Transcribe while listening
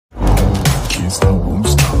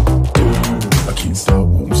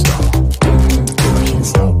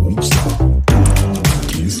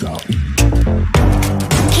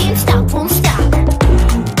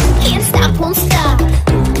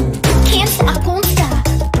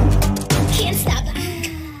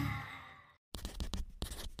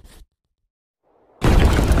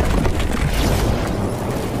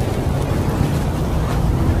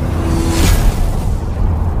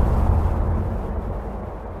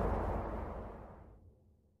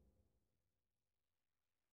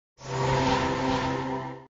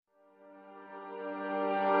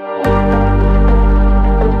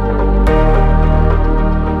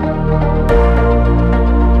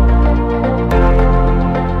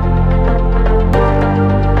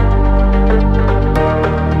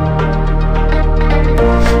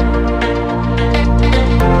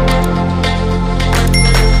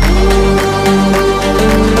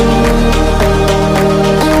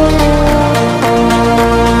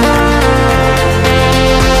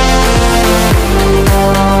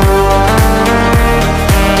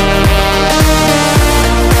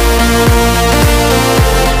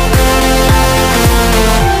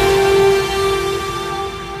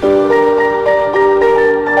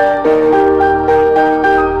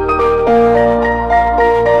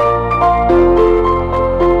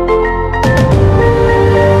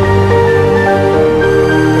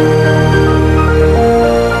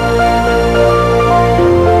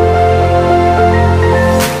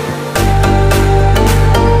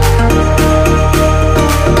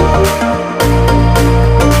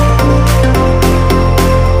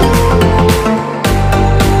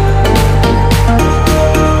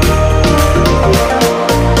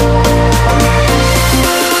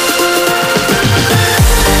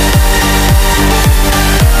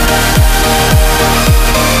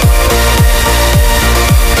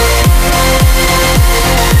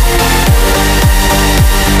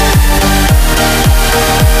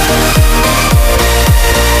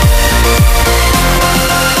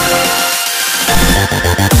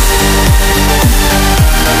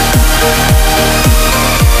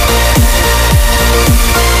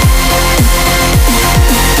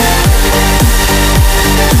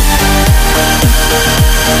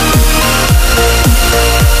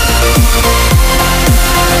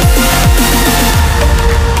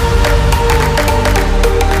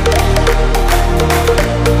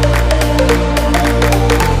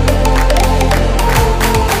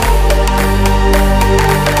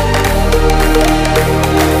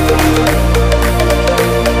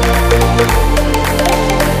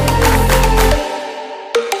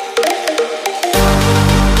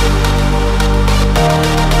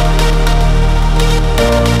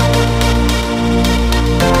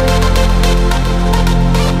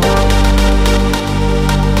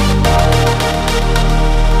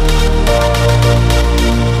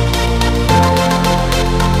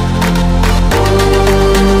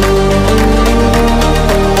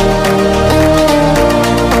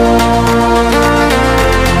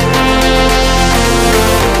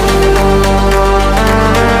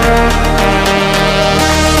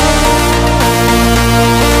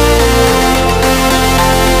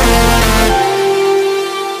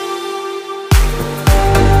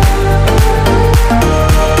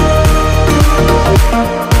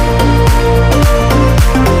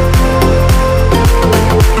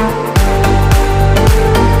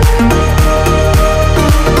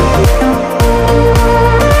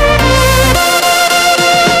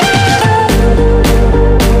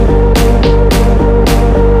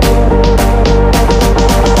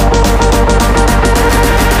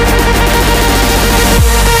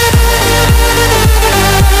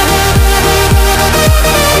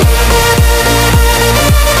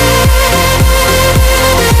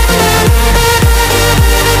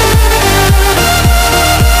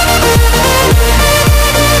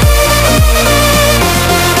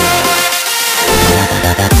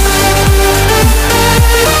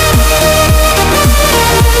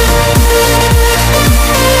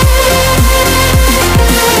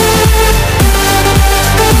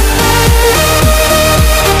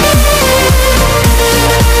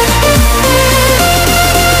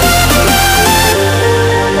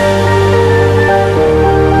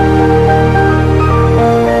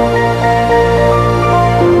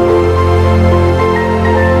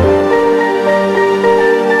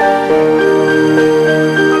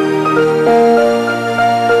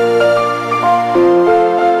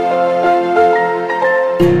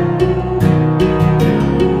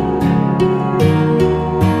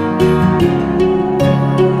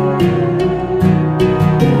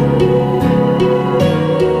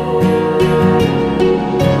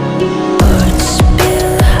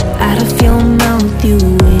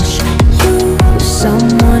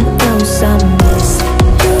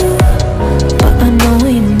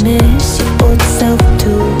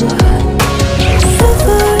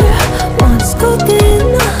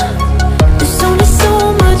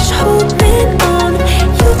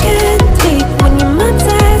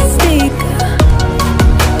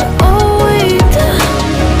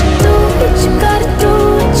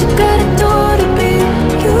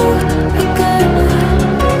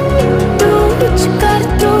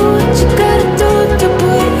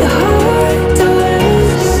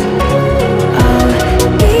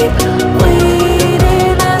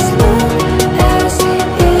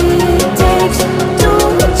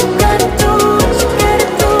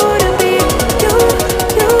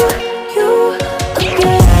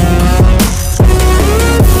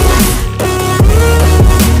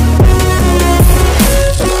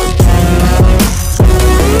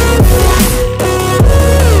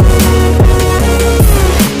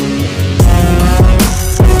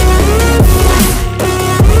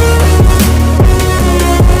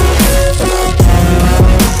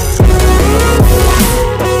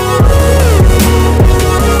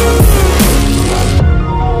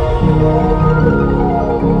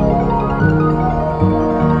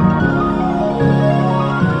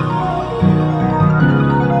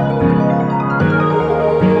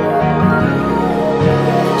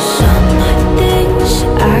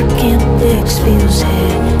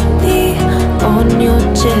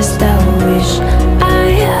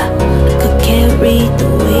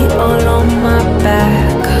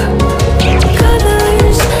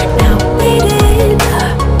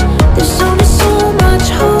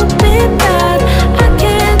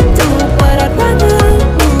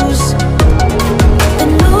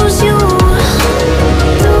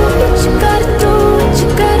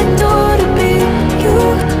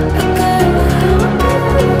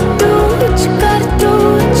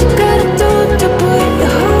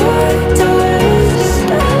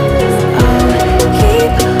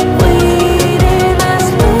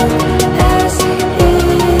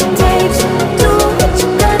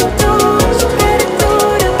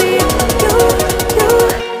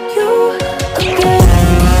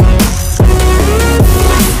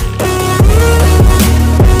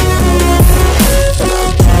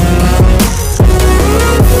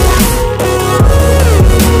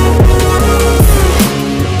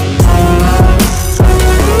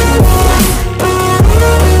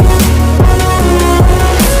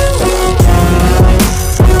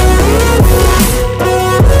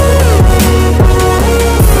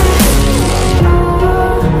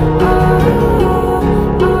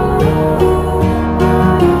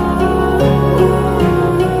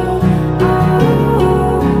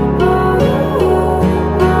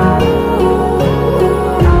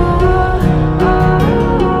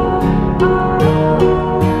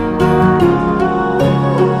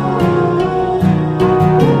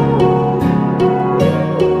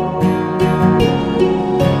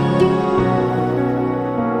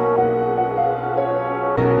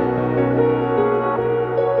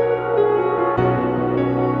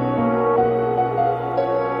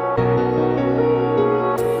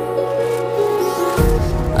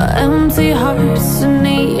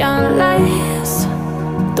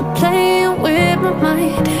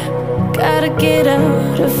gotta get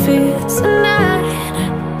out of here tonight.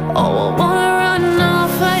 Oh, I wanna run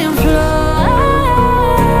off and fly.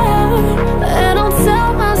 And I'll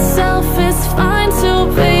tell myself it's fine to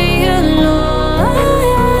be alone,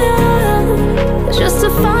 just to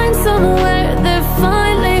find somewhere that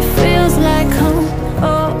finally feels like home.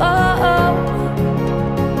 Oh, oh, oh.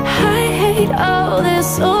 I hate all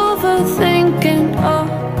this overthinking. Oh,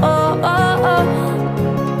 oh, oh, oh.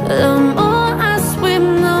 The more I swim,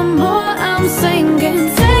 the more I'm sinking.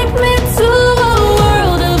 Take me to a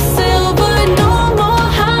world of silver. No more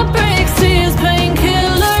heartbreaks, tears,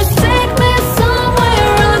 painkillers. Take me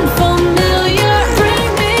somewhere unfamiliar. Bring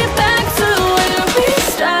me back to where we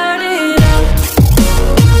started out.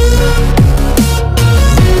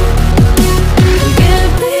 Get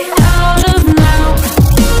me out of now,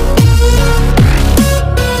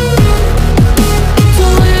 to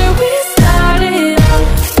where we started out.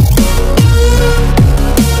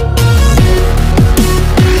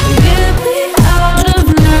 Get me out of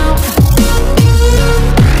now,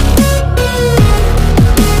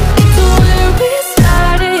 to where we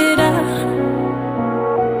started out.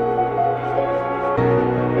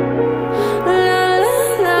 La la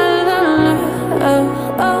la la la, oh,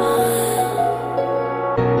 oh.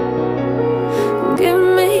 Get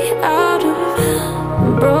me out of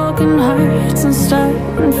broken hearts and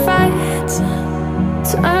starting fights,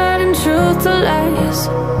 turning truth to lies.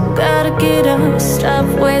 Gotta get up, stop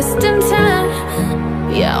wasting time.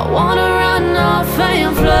 Yeah, I wanna run off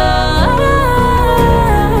and fly.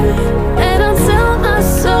 And I'll tell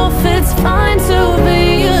myself it's fine to be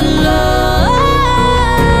alone,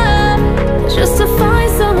 just to find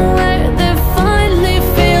somewhere that finally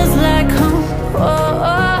feels like home. Oh,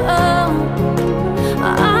 oh, oh.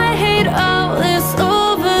 I hate all this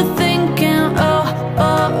overthinking. Oh,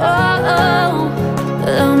 oh, oh, oh.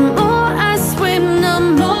 The more I swim, the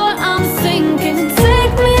more I'm sinking.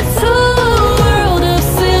 Take me to a world of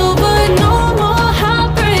silver. No more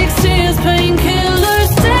heartbreaks, tears,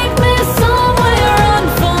 painkillers. Take me somewhere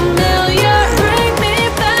unfamiliar. Bring me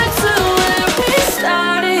back to where we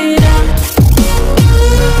started out.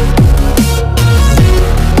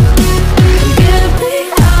 Get me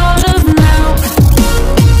out of now,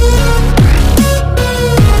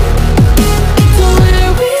 to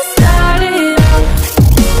where we started out.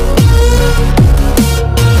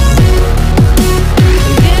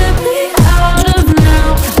 Get me out of now,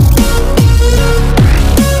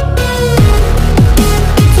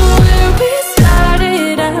 to where we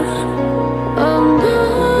started out. Oh no,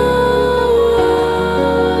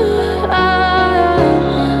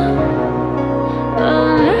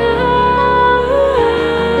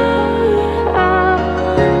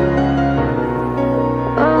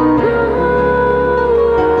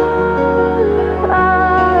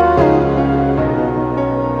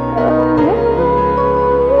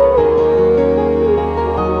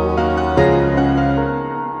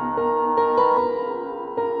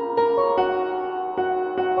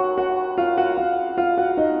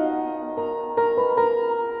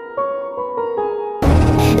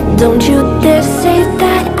 don't you dare say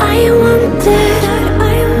that I wanted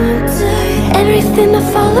everything to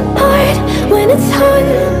fall apart when it's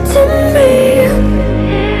haunting me.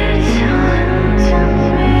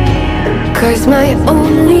 'Cause my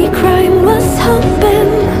only